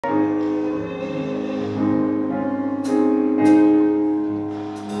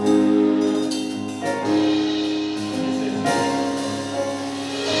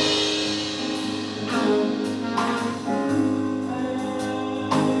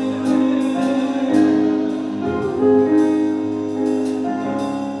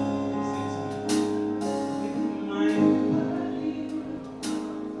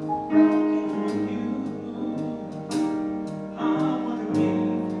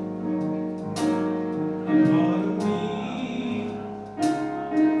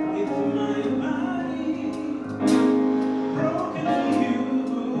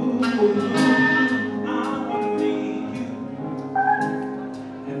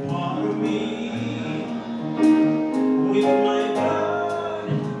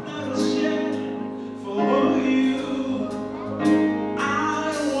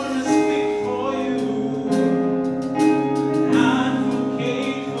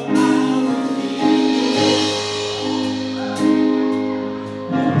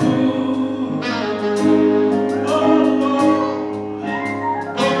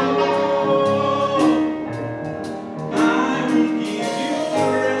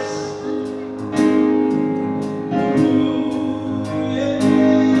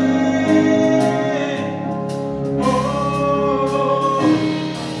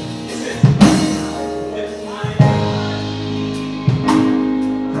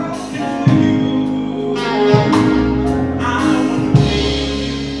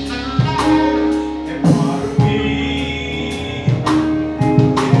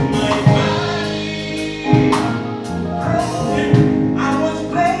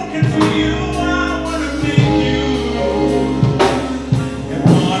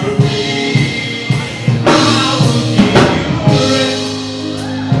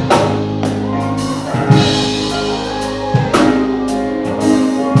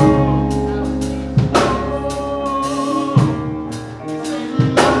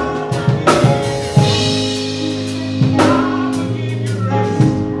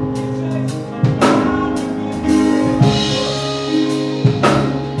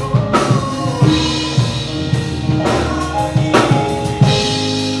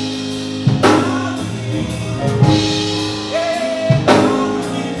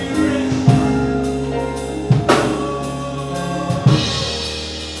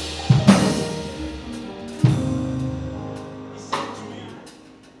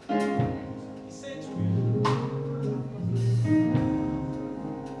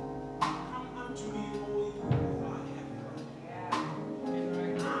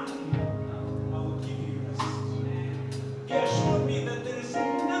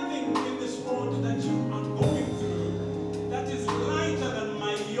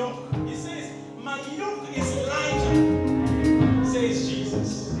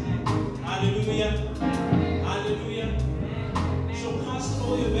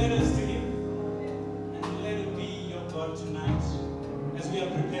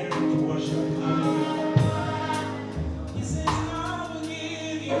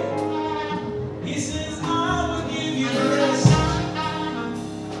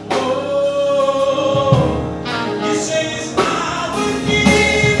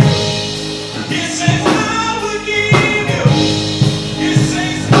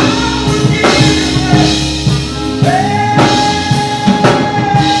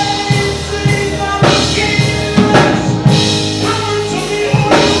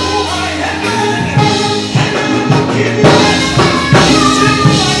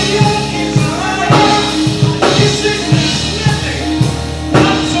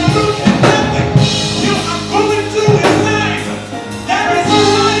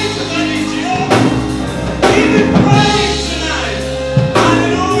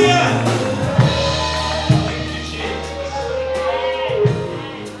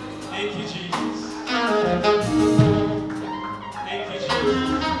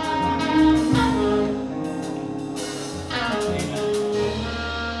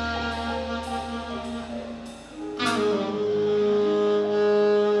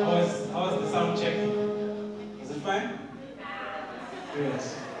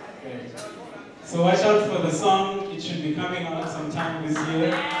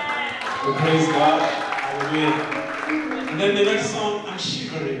here. We praise God. Hallelujah. And then the next song, I'm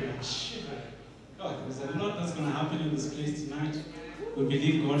shivering. I'm shivering. God, there's a lot that's going to happen in this place tonight. We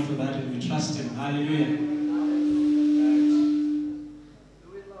believe God for that and we trust Him. Hallelujah.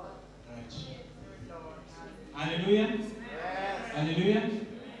 Right. Hallelujah. Hallelujah.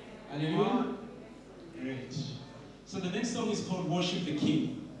 Hallelujah. Great. So the next song is called Worship the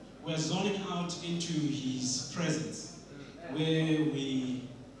King. We're zoning out into His presence, where we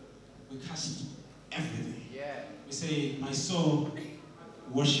cast everything. We say, my soul,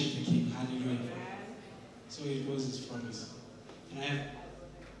 worship the King. Hallelujah. So it goes as follows. And I have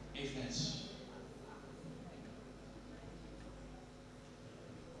a flash.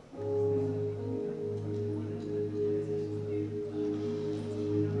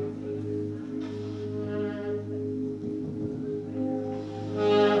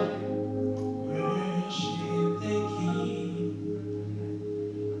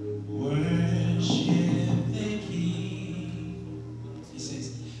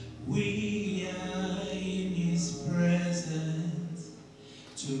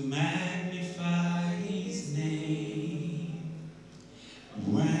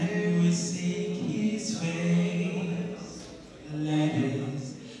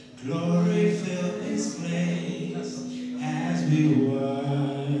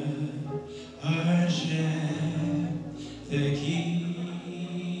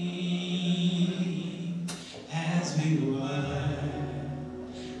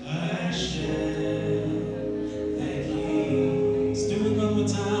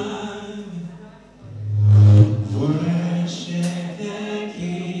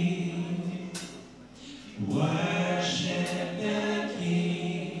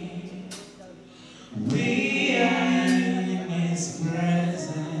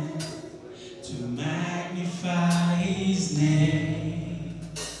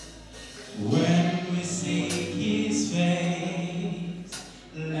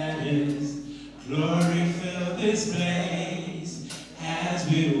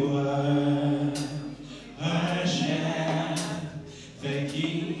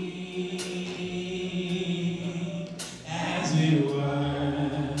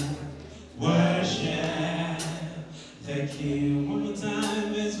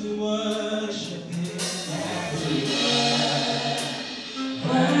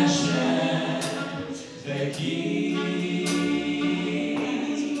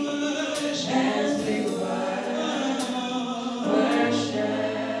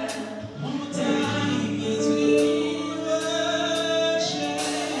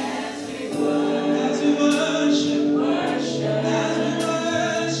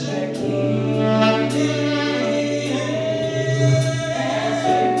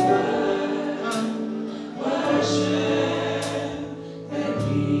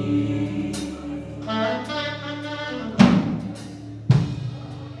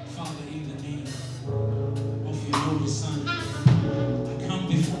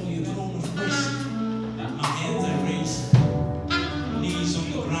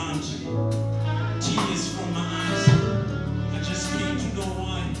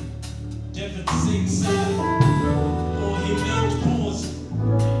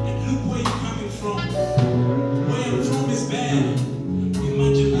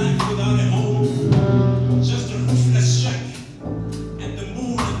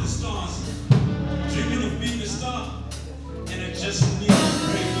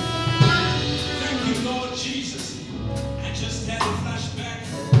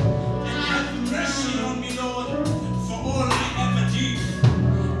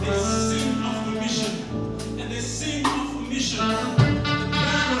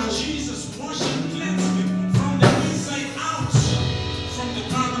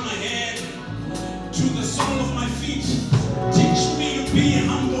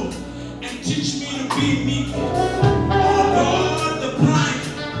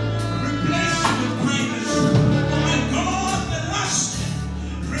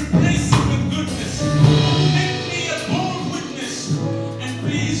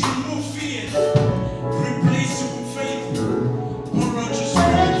 remove fear and replace it with faith.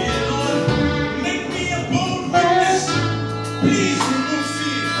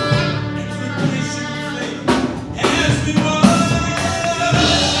 As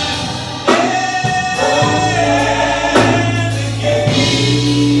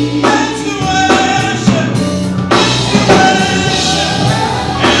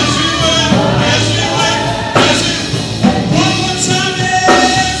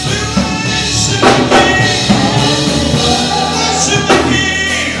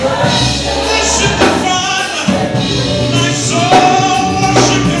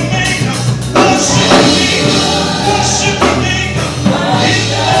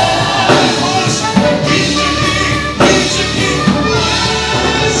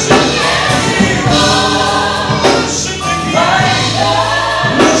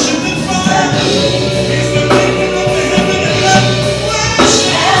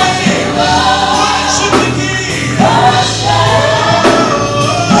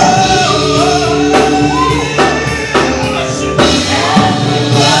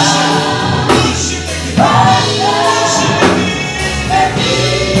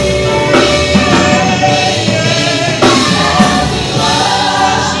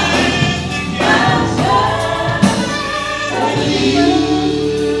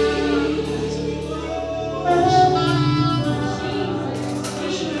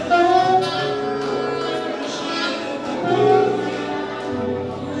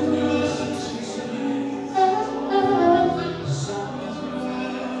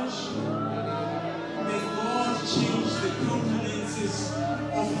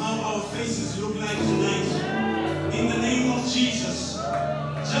faces look like tonight. In the name of Jesus.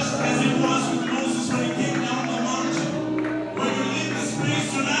 Just as it was with Moses when he came down the mountain. When you leave this place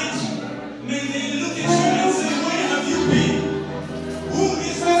tonight, may they look at you and say, where have you been? Who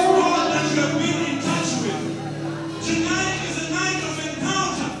is this God that you have been in touch with? Tonight is a night of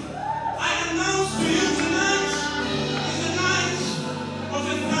encounter. I announce to you tonight is a night of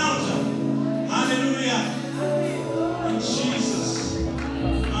encounter. Hallelujah. In Jesus'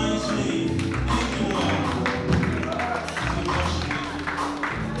 mighty name. Thank you, Lord. We worship you.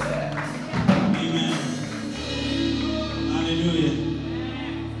 Amen. Hallelujah.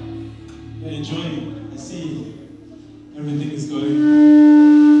 You're enjoying. I see everything is going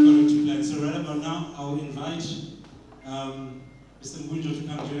according to plan. So right about now, I'll invite Mr. Mbunjo to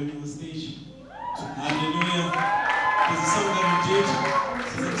come join me on stage. Hallelujah. There's a song that we did.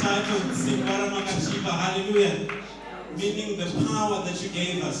 It's entitled Simba, Ramakatipa. Hallelujah. Meaning the power that you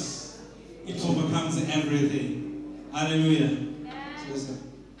gave us, it overcomes everything. Hallelujah. So let's go.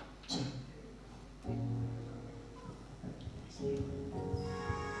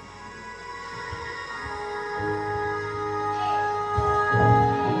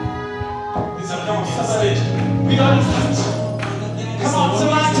 These are on stage. We got it. Come on,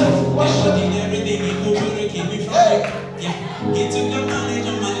 songwriter. Worship. Everything he could keep me from you. Yeah. He took advantage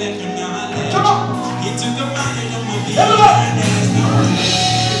of my left and knowledge. Come on. He took advantage of my feet. Everybody. And there's no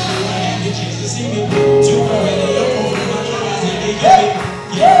Jesus in me. Took away the yoke of my trials and they gave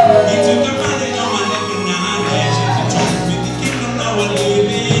me. Yeah. He took advantage of my left and knowledge. To talk with the kingdom now I live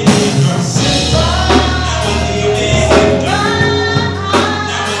in. Simba. Now I live in.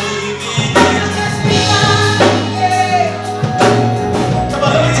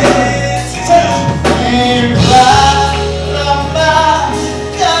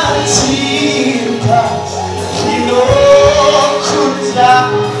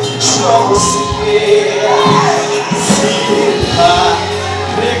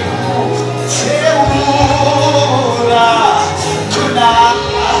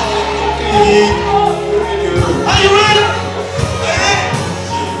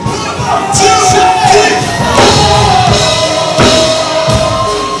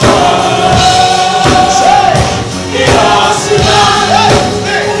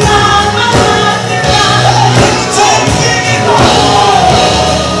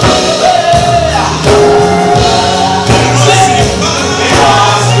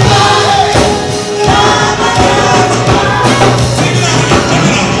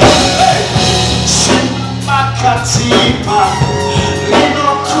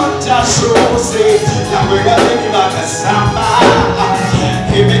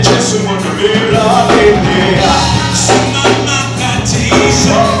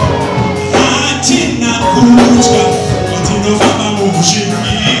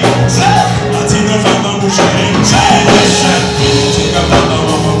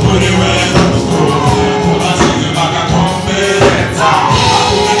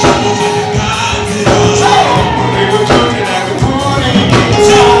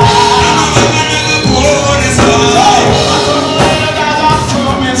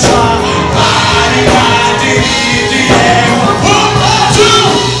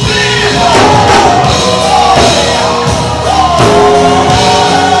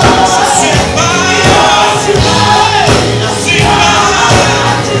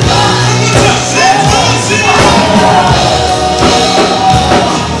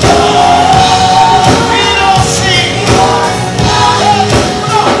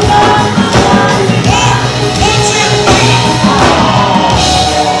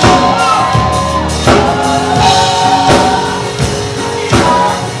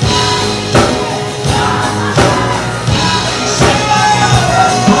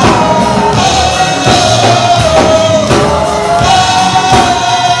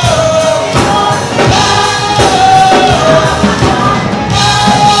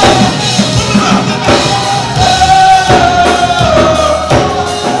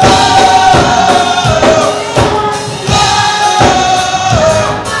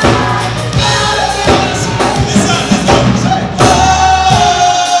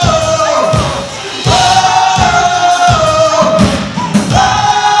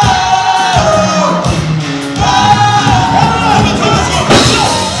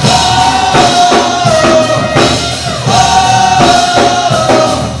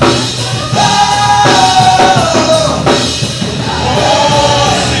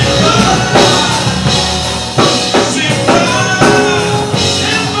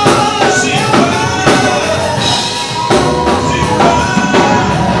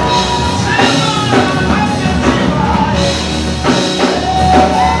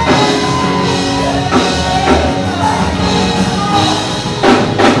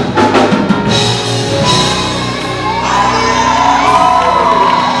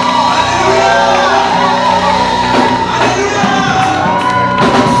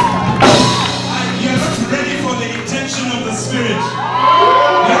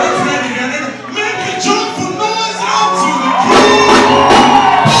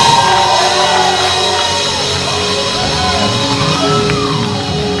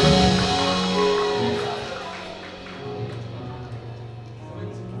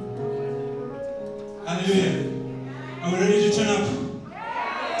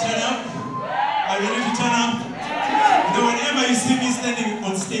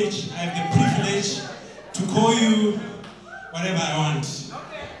 have the privilege to call you whatever I want.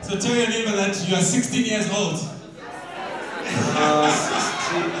 So tell your neighbor that you are 16 years old. 16.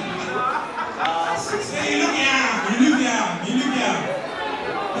 You look young, you look young, you look young.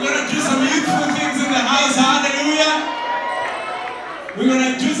 We're going to do some youthful things in the house, hallelujah. We're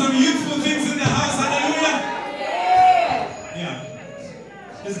going to do some youthful things in the house, hallelujah. Yeah.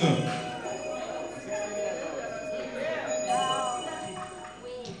 Let's go.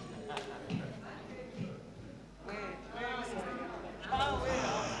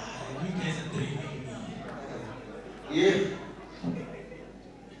 Yeah.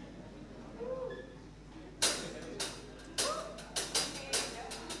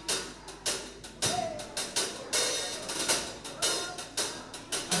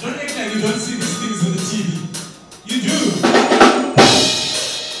 Don't act like you don't see these things on the TV. You do.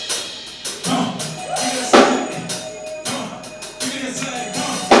 Come on. Give it a side. Come on. Give it a side. Come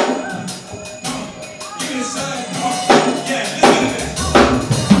on. Come on. Give it a side. Come on. Yeah, listen to this.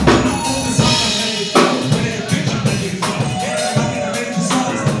 All the songs I'm ready for. When in a picture I'm ready for. Yeah, I'm ready for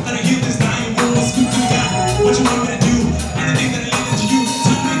songs. That I hear this dying world. It's good to God. What you want me to do? Anything that I leave to you.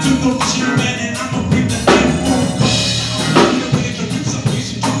 Tell me to go fishing, man, and I'ma bring that thing.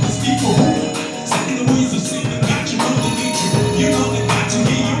 People, sending the ways of sin, got you know they need you. You know they got to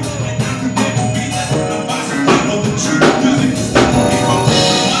hear you, and I'm prepared to be that ambassador of the truth. Music is not for people.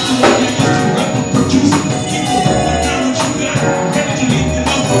 I'm the one that used to rap and produce people. But now what you got, ready to leave the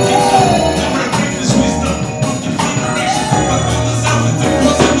love for people. Now when I bring this wisdom from divine direction, my father's out, it's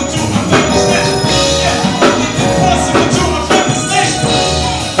impossible to my family's nation. Yeah, it's impossible to my family's nation.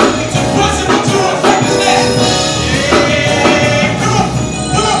 It's impossible to my family's nation. Yeah, come on.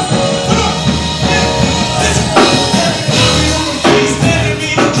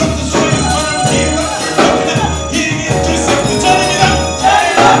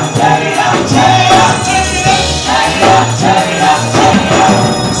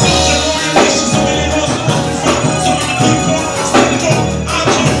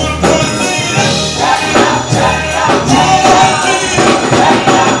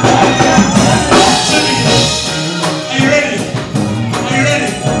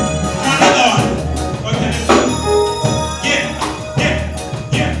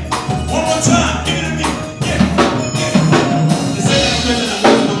 Time.